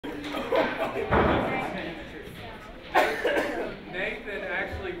Nathan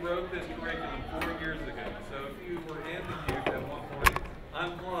actually wrote this curriculum 4 years ago. So if you were in the youth at one point,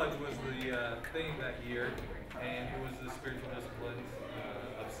 Unplugged was the theme that year, and it was the spiritual disciplines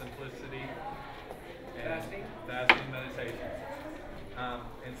of simplicity and fasting meditation.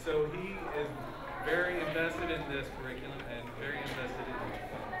 And so he is very invested in this curriculum and very invested in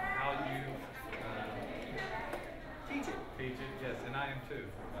how you teach it, yes, and I am too,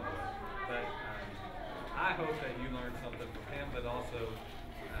 by the way. But I hope that you learn something from him, but also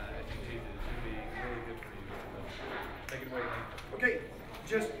as you teach it, it should be really good for you. So, take it away, Nate. Okay,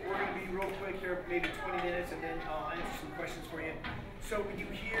 we're going to be real quick here, maybe 20 minutes, and then I'll answer some questions for you. So when you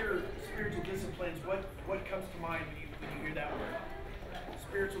hear spiritual disciplines, what comes to mind when you hear that word?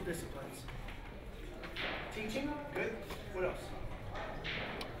 Spiritual disciplines. Teaching, good. What else?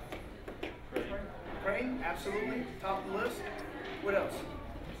 Praying, absolutely. Top of the list. What else?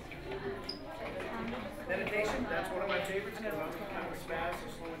 Meditation, that's one of my favorites because I'm kind of a spaz, so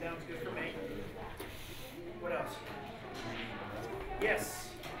slowing down is good for me. What else? Yes.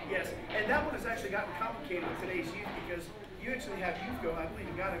 And that one has actually gotten complicated with today's youth because you actually have youth go, I believe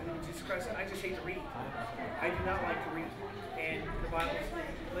in God, I believe in Jesus Christ, I just hate to read. I do not like to read. And the Bible is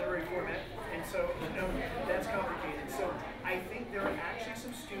literary format, and so, that's complicated. So I think there are actually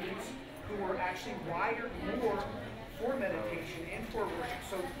some students who are actually wired more for meditation and for worship.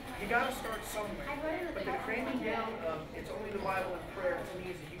 So you got to start somewhere. But the cramming down of it's only the Bible and prayer to me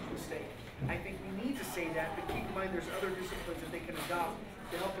is a huge mistake. I think we need to say that, but keep in mind there's other disciplines that they can adopt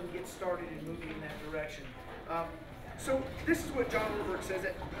to help them get started in moving in that direction. So this is what John Wilberg says,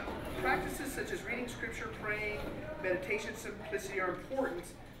 that practices such as reading scripture, praying, meditation, simplicity are important,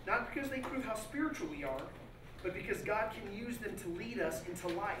 not because they prove how spiritual we are, but because God can use them to lead us into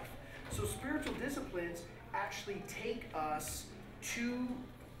life. So spiritual disciplines actually take us to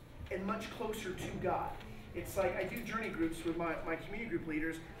and much closer to God. It's like I do journey groups with my community group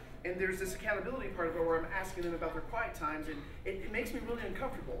leaders, and there's this accountability part of it where I'm asking them about their quiet times, and it makes me really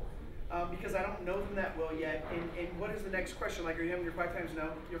uncomfortable. Because I don't know them that well yet, and what is the next question? Like, are you having your quiet times? No,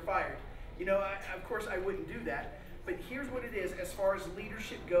 you're fired. Of course I wouldn't do that, but here's what it is as far as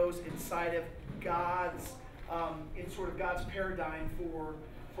leadership goes inside of God's, in sort of God's paradigm for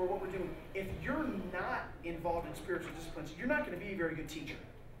what we're doing. If you're not involved in spiritual disciplines, you're not going to be a very good teacher.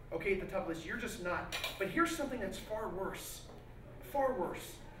 Okay, at the top of the list, you're just not. But here's something that's far worse. Far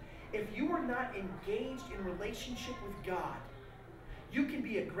worse. If you are not engaged in relationship with God, you can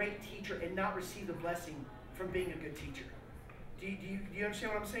be a great teacher and not receive the blessing from being a good teacher. Do you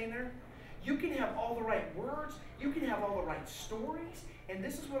understand what I'm saying there? You can have all the right words, you can have all the right stories, and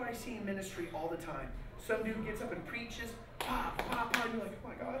this is what I see in ministry all the time. Some dude gets up and preaches, and you're like, oh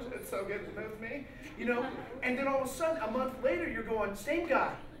my gosh, that's so good to know with me. And then all of a sudden, a month later, you're going, same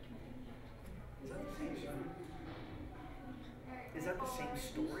guy. Is that the same story? Is that the same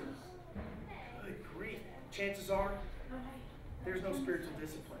story? Good grief. Chances are, there's no spiritual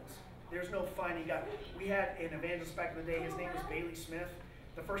disciplines. There's no finding God. We had an evangelist back in the day. His name was Bailey Smith.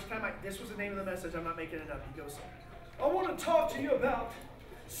 The first time this was the name of the message. I'm not making it up. He goes, I want to talk to you about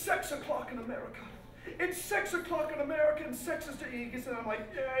 6 o'clock in America. It's 6 o'clock in America, and sex is. He gets it. I'm like,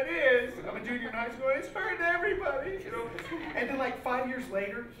 yeah, it is. I'm a junior in high school. It's hurting everybody, And then, like 5 years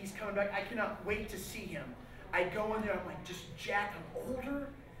later, he's coming back. I cannot wait to see him. I go in there. I'm like, just Jack. I'm older.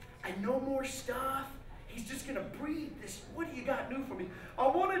 I know more stuff. He's just going to breathe this. What do you got new for me? I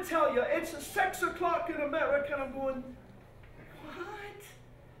want to tell you, it's 6 o'clock in America. And I'm going, what?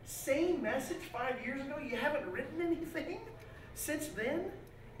 Same message 5 years ago? You haven't written anything since then?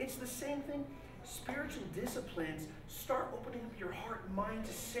 It's the same thing. Spiritual disciplines start opening up your heart and mind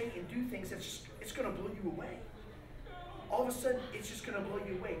to say and do things it's going to blow you away. All of a sudden, it's just going to blow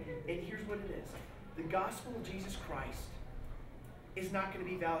you away. And here's what it is. The gospel of Jesus Christ is not going to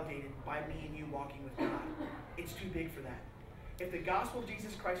be validated by me and you walking with God. It's too big for that. If the gospel of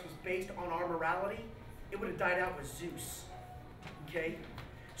Jesus Christ was based on our morality, it would have died out with Zeus. Okay?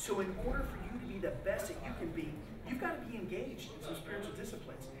 So in order for you to be the best that you can be, you've got to be engaged in some spiritual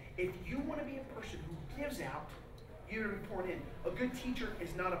disciplines. If you want to be a person who gives out, you're going to be poured in. A good teacher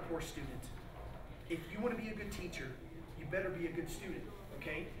is not a poor student. If you want to be a good teacher, you better be a good student.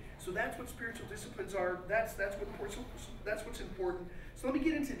 Okay? So that's what spiritual disciplines are. That's what's important. So let me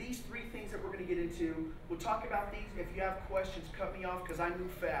get into these 3 things that we're going to get into. We'll talk about these. If you have questions, cut me off because I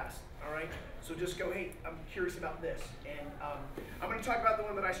move fast. All right? So just go, hey, I'm curious about this. And I'm going to talk about the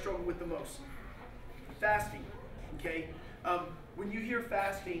one that I struggle with the most. Fasting. Okay? When you hear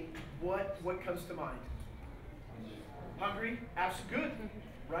fasting, what comes to mind? Hungry? Absolutely good.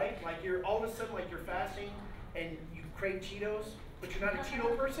 Right? Like you're all of a sudden like you're fasting and you crave Cheetos. but you're not a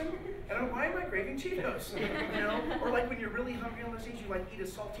Cheeto person? And why am I craving Cheetos? You know? Or like when you're really hungry on those days, you like eat a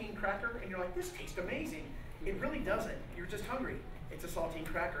saltine cracker and you're like, this tastes amazing. It really doesn't. You're just hungry. It's a saltine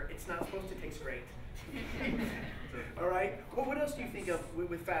cracker. It's not supposed to taste great. All right? Well, what else do you think of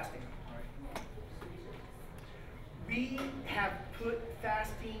with fasting? We have put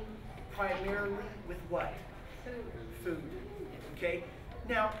fasting primarily with what? Food. Okay?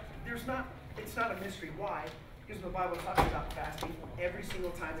 Now, it's not a mystery. Why? Because the Bible talks about fasting every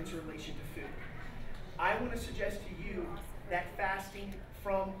single time it's in relation to food. I want to suggest to you that fasting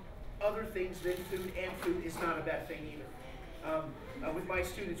from other things than food and food is not a bad thing either. With my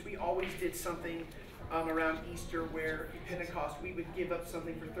students, we always did something around Easter where in Pentecost we would give up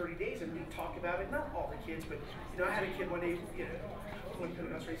something for 30 days and we'd talk about it. Not all the kids, but you know, I had a kid one day, you know, one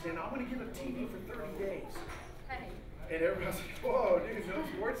Pentecost race saying, I'm going to give up TV for 30 days. And everybody's like, whoa, dude, no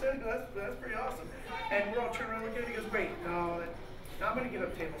sports? That's pretty awesome. And we're all turning around looking at it. He goes, wait, no, I'm going to give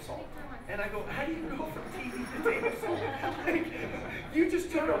up table salt. And I go, how do you go from TV to table salt? Like, you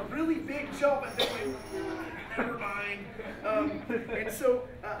just took a really big jump and then went, never mind. And so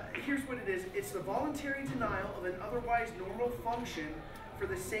here's what it is. It's the voluntary denial of an otherwise normal function for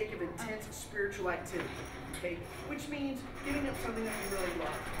the sake of intense spiritual activity. Okay? Which means giving up something that you really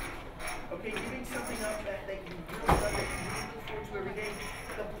love. Okay, giving something up that you really love, that you really look forward to every day.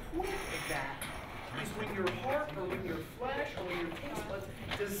 The point of that is when your heart or when your flesh or when your taste buds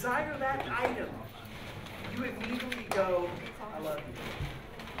desire that item, you immediately go, I love you.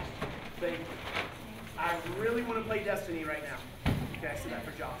 Thank you. I really want to play Destiny right now. Okay, I said that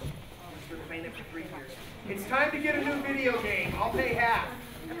for Josh. He's been playing it for 3 years. It's time to get a new video game. I'll pay half.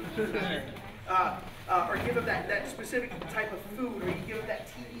 Or give up that specific type of food, or you give up that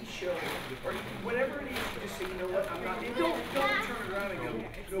TV show, or whatever it is, you just say, you know what, I'm not, and don't turn it around and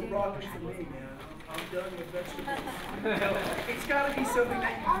go broccoli for me, man. I'm done with vegetables. No, it's got to be something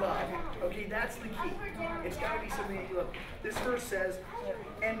that you love. Okay, that's the key. It's got to be something that you love. This verse says,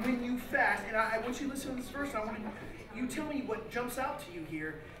 and when you fast, and I want you to listen to this verse, and I want you tell me what jumps out to you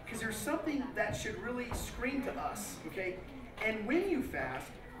here, because there's something that should really scream to us, okay? And when you fast,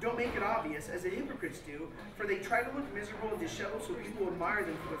 don't make it obvious, as the hypocrites do, for they try to look miserable and disheveled so people admire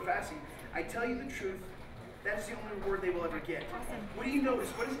them for their fasting. I tell you the truth, that is the only reward they will ever get. What do you notice?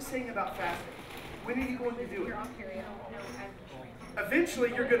 What is it saying about fasting? When are you going to do it?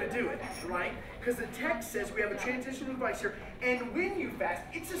 Eventually, you're going to do it, right? Because the text says we have a transitional device here, and when you fast,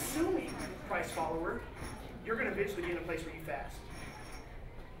 it's assuming, Christ follower, you're going to eventually be in a place where you fast.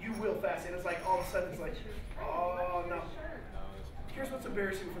 You will fast, and it's like all of a sudden it's like, oh no. Here's what's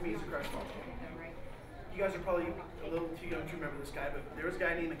embarrassing for me as a Christ follower. You guys are probably a little too young to remember this guy, but there was a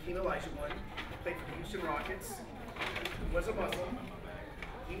guy named Akeem Olajuwon, played for the Houston Rockets, was a Muslim.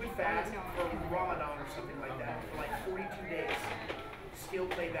 He would fast for Ramadan or something like that for like 42 days. Still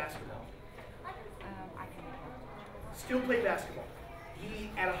play basketball. Still play basketball. He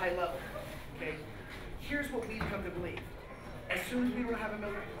at a high level. Okay. Here's what we've come to believe. As soon as we don't have a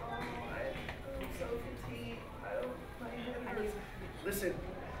milk, I'm so fatigued. My head hurts. Listen,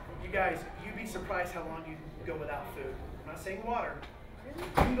 you guys, you'd be surprised how long you go without food. I'm not saying water. You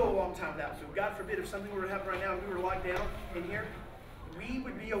can go a long time without food. God forbid if something were to happen right now and we were locked down in here, we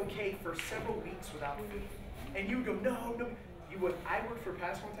would be okay for several weeks without food. And you would go, no. You would. I worked for a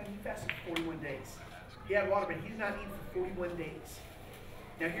pastor one time. He fasted for 41 days. He had water, but he did not eat for 41 days.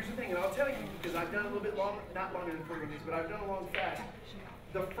 Now here's the thing, and I'll tell you, because I've done a little bit longer, not longer than 41 days, but I've done a long fast.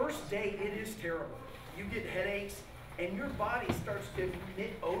 The first day, it is terrible. You get headaches, and your body starts to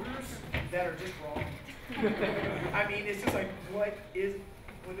emit odors that are just wrong. I mean, it's just like, what is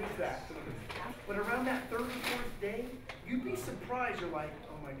that? But around that third or fourth day, you'd be surprised. You're like,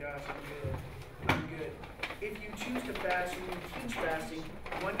 oh my gosh, I'm good. If you choose to fast and you teach fasting,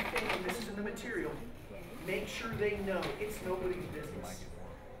 one thing, and this is in the material, make sure they know it's nobody's business.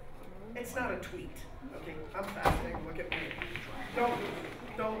 It's not a tweet. Okay, I'm fasting, look at me.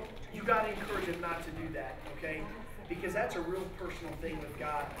 Don't, you got to encourage them not to do that, okay? Because that's a real personal thing with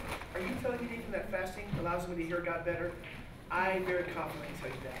God. Are you telling me, Nathan, that fasting allows me to hear God better? I very confidently tell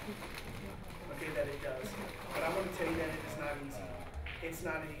you that. Okay, that it does. But I want to tell you that it is not easy. It's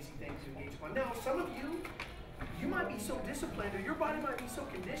not an easy thing to engage upon. Now, some of you might be so disciplined, or your body might be so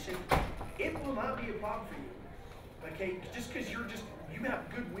conditioned, it will not be a problem for you. Okay, just because you have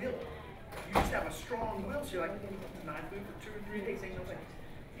good will. You just have a strong will, so you're like, deny food for 2 or 3 days, ain't no thing.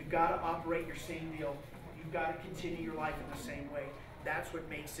 You've got to operate your same deal. You've got to continue your life in the same way. That's what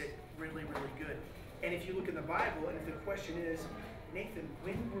makes it really, really good. And if you look in the Bible, and if the question is, Nathan,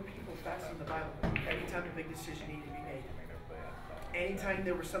 when were people fasting in the Bible? Anytime a big decision needed to be made. Anytime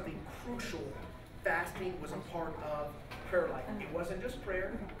there was something crucial fasting was a part of prayer life. It wasn't just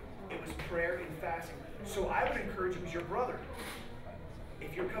prayer, it was prayer and fasting. So I would encourage you as your brother,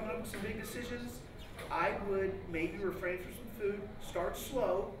 if you're coming up with some big decisions, I would maybe refrain from some food, start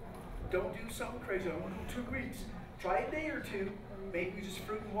slow, don't do something crazy. I want to do 2 weeks. Try a day or two, maybe just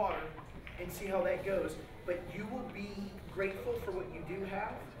fruit and water, and see how that goes. But you will be grateful for what you do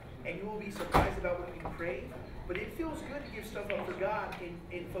have, and you will be surprised about what you crave. But it feels good to give stuff up for God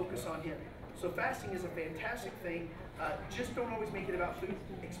and focus on Him. So fasting is a fantastic thing. Just don't always make it about food,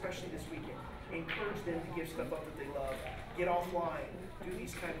 especially this weekend. Encourage them to give stuff up that they love. Get offline. Do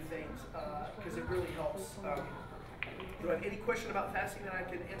these kind of things because it really helps. Do I have any question about fasting that I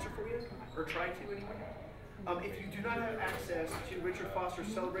can answer for you? Or try to anyway? If you do not have access to Richard Foster's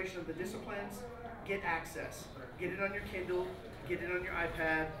Celebration of the Disciplines, get access. Get it on your Kindle, get it on your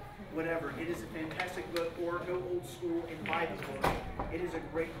iPad, whatever. It is a fantastic book, or go old school and buy the book. It is a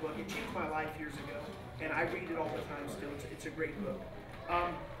great book. It changed my life years ago, and I read it all the time still. It's a great book.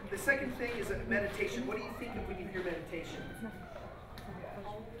 The second thing is meditation. What do you think of when you hear meditation?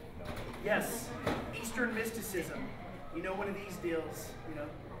 Yes, Eastern mysticism. You know, one of these deals, you know,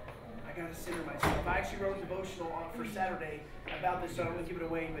 I got to center myself. I actually wrote a devotional for Saturday about this, so I don't want to give it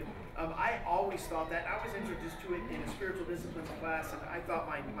away, but I always thought that. I was introduced to it in a spiritual disciplines class, and I thought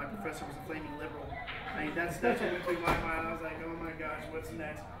my professor was a flaming liberal. I mean, that's what went through my mind. I was like, oh my gosh, what's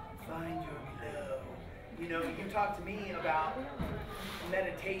next? Find your glow. You know, you talk to me about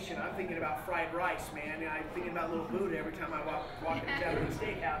meditation, I'm thinking about fried rice, man. I'm thinking about little Buddha every time I walk in a Japanese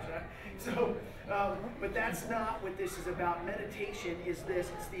steakhouse, right? So, but that's not what this is about. Meditation is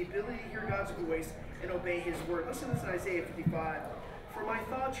this. It's the ability to hear God's voice and obey His word. Listen to this in Isaiah 55. For my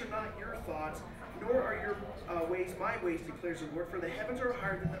thoughts are not your thoughts, nor are your ways my ways, declares the Lord. For the heavens are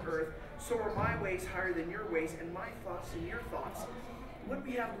higher than the earth, so are my ways higher than your ways, and my thoughts than your thoughts. What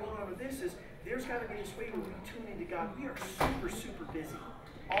we have going on with this is there's got to be this way where we tune into God. We are super, super busy.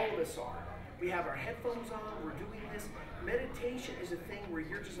 All of us are. We have our headphones on. We're doing this. Meditation is a thing where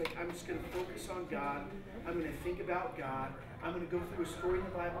you're just like, I'm just going to focus on God. I'm going to think about God. I'm going to go through a story in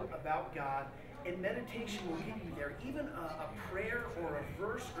the Bible about God. And meditation will get you there. Even a prayer or a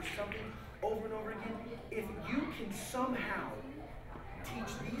verse or something over and over again. If you can somehow teach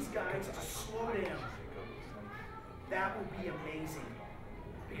these guys to slow down, that would be amazing.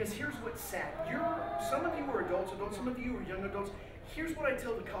 Because here's what's sad. Some of you are adults, some of you are young adults. Here's what I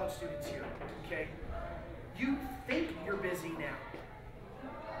tell the college students here, okay? You think you're busy now.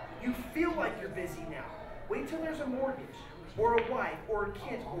 You feel like you're busy now. Wait till there's a mortgage, or a wife, or a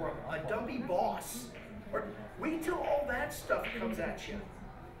kid, or a dumpy boss. Or wait till all that stuff comes at you.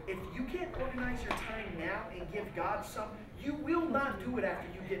 If you can't organize your time now and give God some, you will not do it after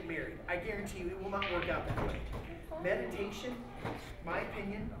you get married. I guarantee you it will not work out that way. Meditation, my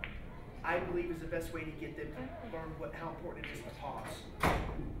opinion, I believe is the best way to get them to learn how important it is to pause.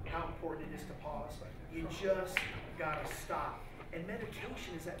 How important it is to pause. You just gotta stop. And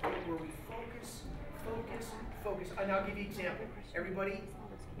meditation is that thing where we focus, focus, focus. And I'll give you an example. Everybody,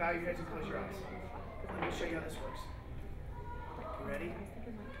 bow your heads and close your eyes. Let me show you how this works. You ready?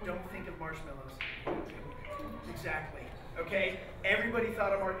 Don't think of marshmallows. Exactly. Okay? Everybody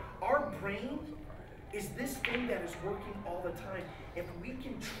thought of our brain is this thing that is working all the time. If we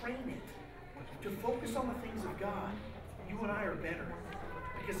can train it to focus on the things of God, you and I are better.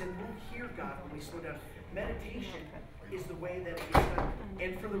 Because then we'll hear God when we slow down. Meditation is the way that it gets done.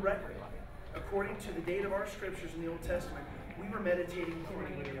 And for the record, according to the date of our scriptures in the Old Testament, we were meditating before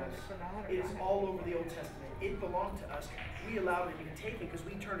anybody else. It is all over the Old Testament. It belonged to us. We allowed it to be taken because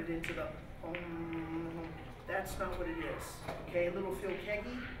we turned it into the, that's not what it is. Okay, a little Phil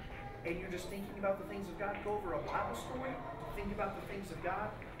Keggy, and you're just thinking about the things of God. Go over a Bible story, think about the things of God.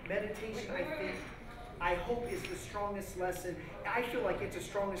 Meditation, I hope is the strongest lesson. I feel like it's the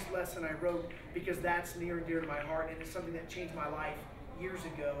strongest lesson I wrote because that's near and dear to my heart, and it's something that changed my life years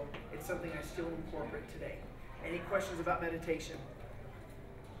ago. It's something I still incorporate today. Any questions about meditation?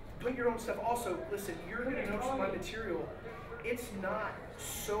 Put your own stuff. Also, listen, you're going to notice my material. It's not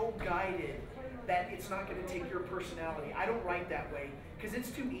so guided that it's not going to take your personality. I don't write that way because it's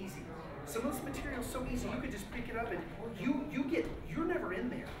too easy. Some of this material is so easy, you could just pick it up and you're never in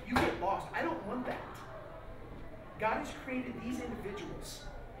there. You get lost. I don't want that. God has created these individuals,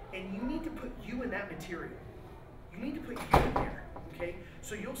 and you need to put you in that material. You need to put you in there, okay?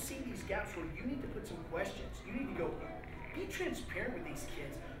 So you'll see these gaps where you need to put some questions. You need to go, be transparent with these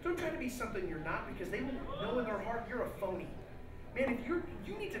kids. Don't try to be something you're not because they will know in their heart you're a phony. Man, if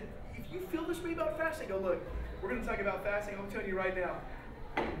you feel this way about fasting, go, look, we're going to talk about fasting. I'm telling you right now,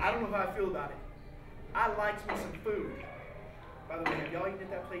 I don't know how I feel about it. I like me some food. By the way, have y'all eaten at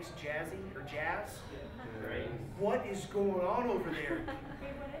that place, Jazzy or Jazz? What is going on over there?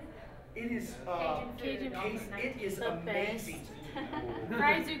 It is Cajun food. it is The amazing.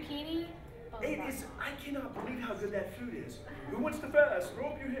 Fried zucchini. It is. I cannot believe how good that food is. Who wants to fast?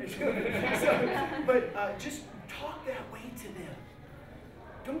 Throw up your hands. But just talk that way to them.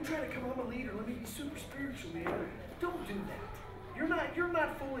 Don't try to come, I'm a leader. Let me be super spiritual, man. Don't do that. You're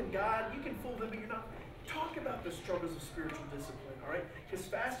not fooling God. You can fool them, but you're not. Talk about the struggles of spiritual discipline, all right? Because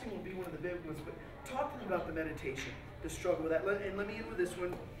fasting will be one of the big ones, but talk to them about the meditation, the struggle with that. And let me end with this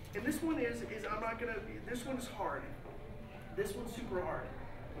one. And this one is I'm not gonna. This one is hard. This one's super hard.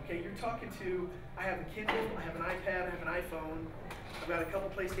 Okay, you're talking to. I have a Kindle, I have an iPad, I have an iPhone. I've got a couple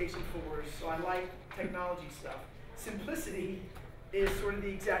PlayStation 4s, so I like technology stuff. Simplicity is sort of the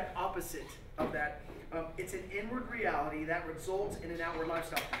exact opposite of that. It's an inward reality that results in an outward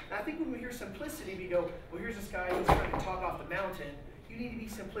lifestyle. And I think when we hear simplicity, we go, well, here's this guy who's trying to talk off the mountain. You need to be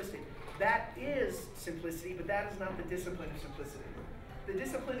simplistic. That is simplicity, but that is not the discipline of simplicity. The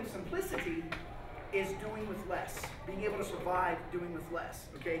discipline of simplicity is doing with less, being able to survive doing with less,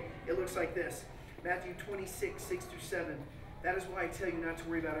 okay? It looks like this. Matthew 26, 6 through 7. That is why I tell you not to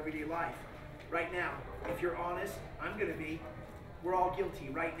worry about everyday life. Right now, if you're honest, I'm going to be, we're all guilty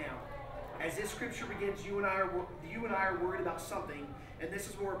right now. As this scripture begins, you and I are worried about something, and this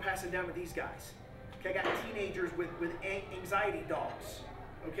is what we're passing down to these guys. Okay, I got teenagers with anxiety dogs.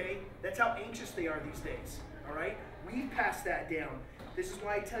 Okay, that's how anxious they are these days. All right, we've passed that down. This is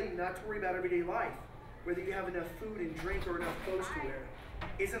why I tell you not to worry about everyday life, whether you have enough food and drink or enough clothes to wear.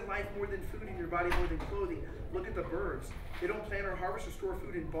 Isn't life more than food and your body more than clothing? Look at the birds. They don't plant or harvest or store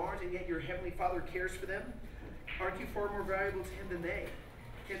food in barns, and yet your heavenly Father cares for them. Aren't you far more valuable to Him than they?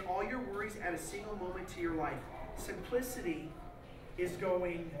 Can all your worries add a single moment to your life? Simplicity is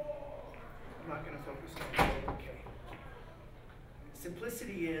going, I'm not going to focus on it. Okay.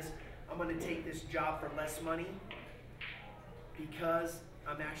 Simplicity is, I'm going to take this job for less money because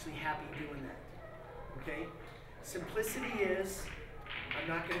I'm actually happy doing that. Okay? Simplicity is, I'm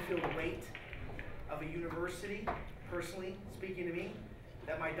not going to feel the weight of a university, personally speaking to me,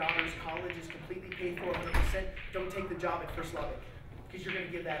 that my daughter's college is completely paid for 100%. Don't take the job at First Lubbock, because you're going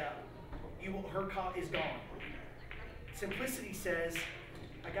to give that up. Her call is gone. Simplicity says,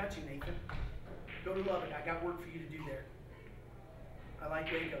 I got you, Nathan. Go to Lubbock. I got work for you to do there. I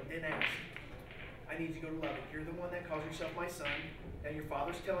like Waco. Didn't ask. I need you to go to Lubbock. You're the one that calls yourself my son, and your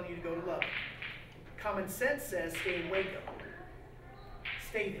father's telling you to go to Lubbock. Common sense says stay in Waco.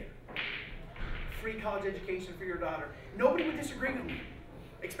 Stay there. Free college education for your daughter. Nobody would disagree with me,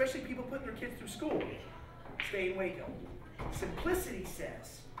 especially people putting their kids through school. Stay in Waco. Simplicity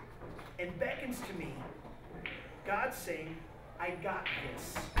says, and beckons to me, God's saying, I got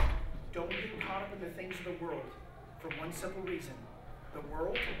this. Don't get caught up in the things of the world for one simple reason. The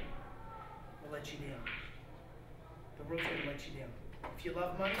world will let you down. The world's going to let you down. If you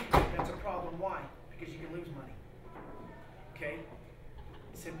love money, that's a problem. Why? Because you can lose money. Okay?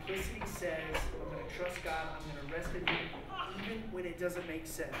 Simplicity says, I'm going to trust God, I'm going to rest in Him, even when it doesn't make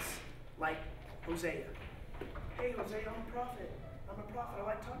sense. Like Hosea. Hey, Hosea, I'm a prophet. I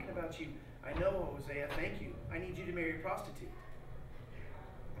like talking about you. I know, Hosea, thank you. I need you to marry a prostitute.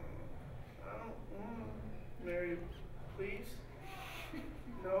 I don't marry, please?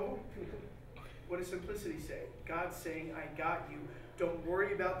 No? What does simplicity say? God's saying, I got you. Don't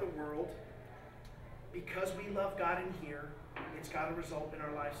worry about the world. Because we love God in here, it's got to result in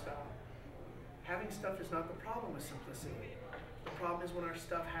our lifestyle. Having stuff is not the problem with simplicity. The problem is when our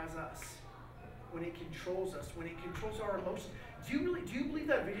stuff has us. When it controls us, when it controls our emotions. Do you believe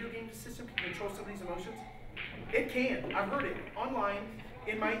that video game system can control somebody's emotions? It can. I've heard it online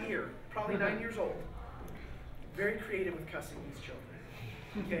in my ear, probably 9 years old. Very creative with cussing these children.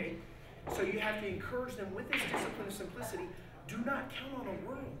 Okay? So you have to encourage them with this discipline of simplicity. Do not count on the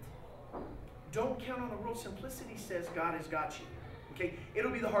world. Don't count on the world. Simplicity says God has got you. Okay?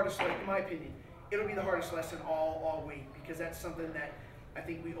 It'll be the hardest lesson, in my opinion. It'll be the hardest lesson all week, because that's something that I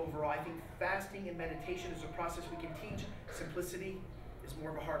think I think fasting and meditation is a process we can teach. Simplicity is more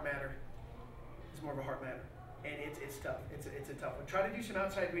of a heart matter. It's more of a heart matter. And it's tough. It's a tough one. Try to do some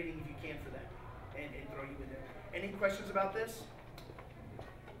outside reading if you can for that, and throw you in there. Any questions about this?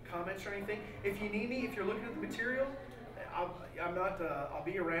 Comments or anything? If you need me, if you're looking at the material, I'll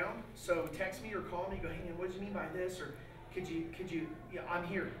be around. So text me or call me. Go, hey, what did you mean by this? Or could you? Yeah, I'm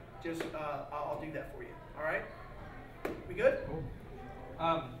here. Just I'll do that for you. All right. We good? Cool.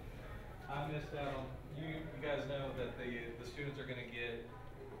 I missed out on, you guys know that the students are going to get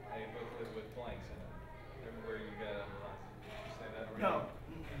a booklet with blanks in it. Everywhere you got Did you say that already? No.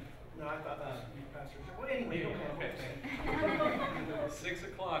 No, I thought that was you pastors. Well, anyway, okay, thank you. 6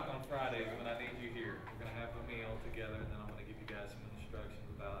 o'clock on Fridays when I need you here. We're going to have a meal together, and then I'm going to give you guys some instructions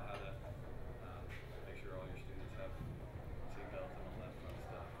about how to make sure all your students have seatbelts and all that fun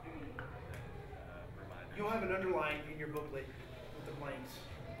stuff. And then, reminders. You'll have an underline in your booklet with the blanks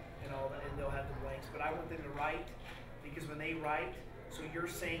and all that, and they'll have the blanks. But I want them to write, because when they write, so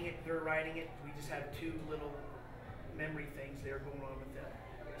you're saying it, they're writing it. We just have two little memory things there going on with that.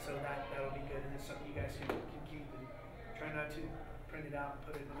 So that'll be good, and it's something you guys can keep. And try not to print it out and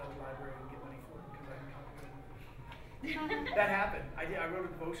put it in another library and get money for it, because I can copy it. That happened. I wrote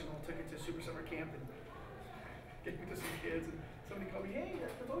a devotional, took it to Super Summer Camp, and gave it to some kids. And somebody called me, hey,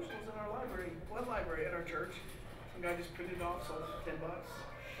 that devotional's in our library, blood library at our church. Some guy just printed it off, sold it for $10.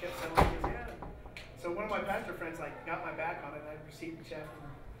 Kept selling it. Yeah. So one of my pastor friends got my back on it, and I received a check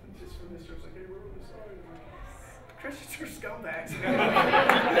just from this church. Like, hey, we're really sorry. Christians are scumbags. Are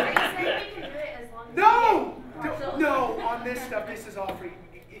you saying we can do it as long as No, on this stuff, this is all free.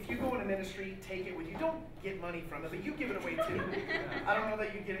 If you go into ministry, take it with you. Don't get money from it, but you give it away too. I don't know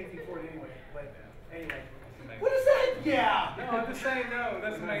that you get anything for it anyway. But anyway, what is that? Yeah. No, I'm just saying no.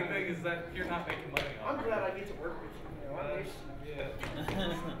 That's the main thing is that you're not making money on it. I'm glad I get to work with you. Yeah.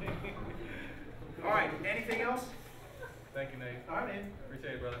 All right. Anything else? Thank you, Nate. All right, man.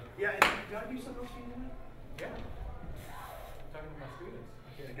 Appreciate it, brother. Yeah. And did I do something else for you tonight? Yeah. Talking to my students.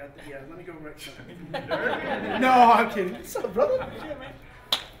 Okay, I got the. Yeah. Let me go right. No, I'm kidding. What's up, brother? Yeah, man.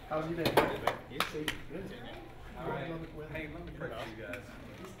 How's your day? Good. All right. Hey, let me pray for you guys.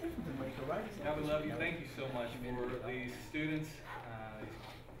 God, we love you. Thank you so much for these students,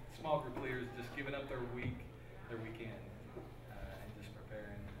 these small group leaders, just giving up their weekend, and just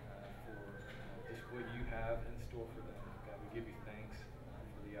preparing for just what you have in store for them. God, we give you thanks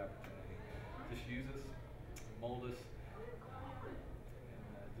for the opportunity. Just use us, mold us,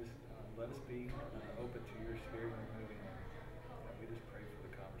 and just let us be open to your spirit and moving. God, we just pray for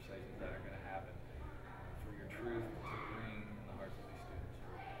the conversations that are going to happen, for your truth to bring in the hearts of these students.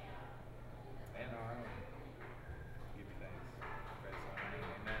 And our own. Give you thanks. Praise the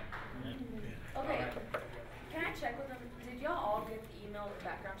Lord. Amen. Okay. Can I check with them? Did y'all all get the email with the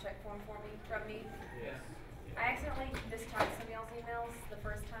background check form from me? Yes. I accidentally mistyped some of y'all's emails the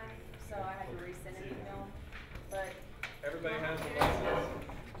first time, so I had to resend an email. But Everybody has the lessons.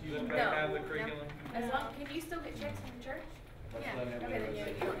 Do you have the curriculum? As long, can you still get checks from the church? Let's Yeah. let him Okay, do then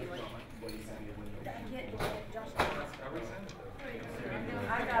it. you don't need one. I get Josh. I resend it.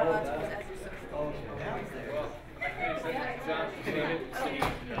 I got a lot of as your social. Well, hey, John, you need it?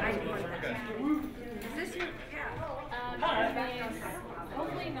 I need one. Okay. Is this your? Yeah.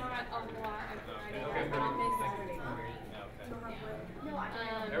 Hopefully not a lot of Friday. Okay, I promise. perfect. No, I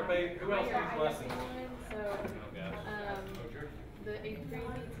don't. Everybody, who else needs lessons? So, the 8th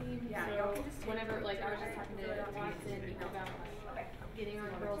grade team. Yeah, So y'all can just take whenever, it. like, I was just talking to Watson about getting our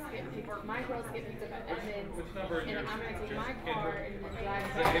girls get picked up. My girls get picked up at Edmonds, Which number is and yours? I'm gonna take my Kendra? car and then drive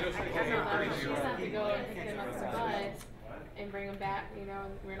Is back. it 806 or So 830? she's have to go and pick them up the bus and bring them back, you know,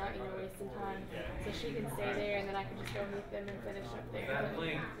 and we're not, wasting time. So she can stay there, and then I can just go meet them and finish up there. That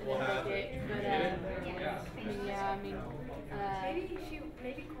link And will then have book it. But,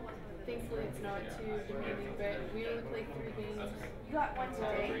 Maybe cool. thankfully it's not too demanding, but we only play 3 games. You got one So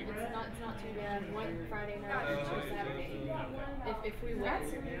today. it's not too bad. One Friday night and 2 Saturday. If we win.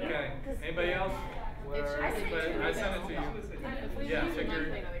 Okay. Anybody else? It's just I sent it to you. If we Yeah, lose, we check might your-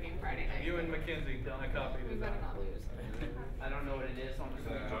 play another game Friday night. You and Mackenzie, I copied We it. better not lose. I don't know what it is, so I'm just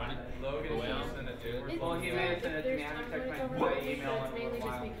gonna join it. Logan should send it to you. Well, he may have sent it to me. I just checked my email It's and mainly reply.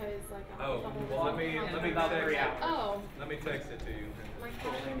 just because, like, Oh, well, let me about text 3 it. hours. Oh, Let me text it to you. my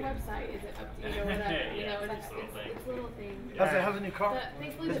Christian website isn't up to, whatever, it's little things. How's the new car? But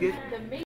thankfully, That's the good? main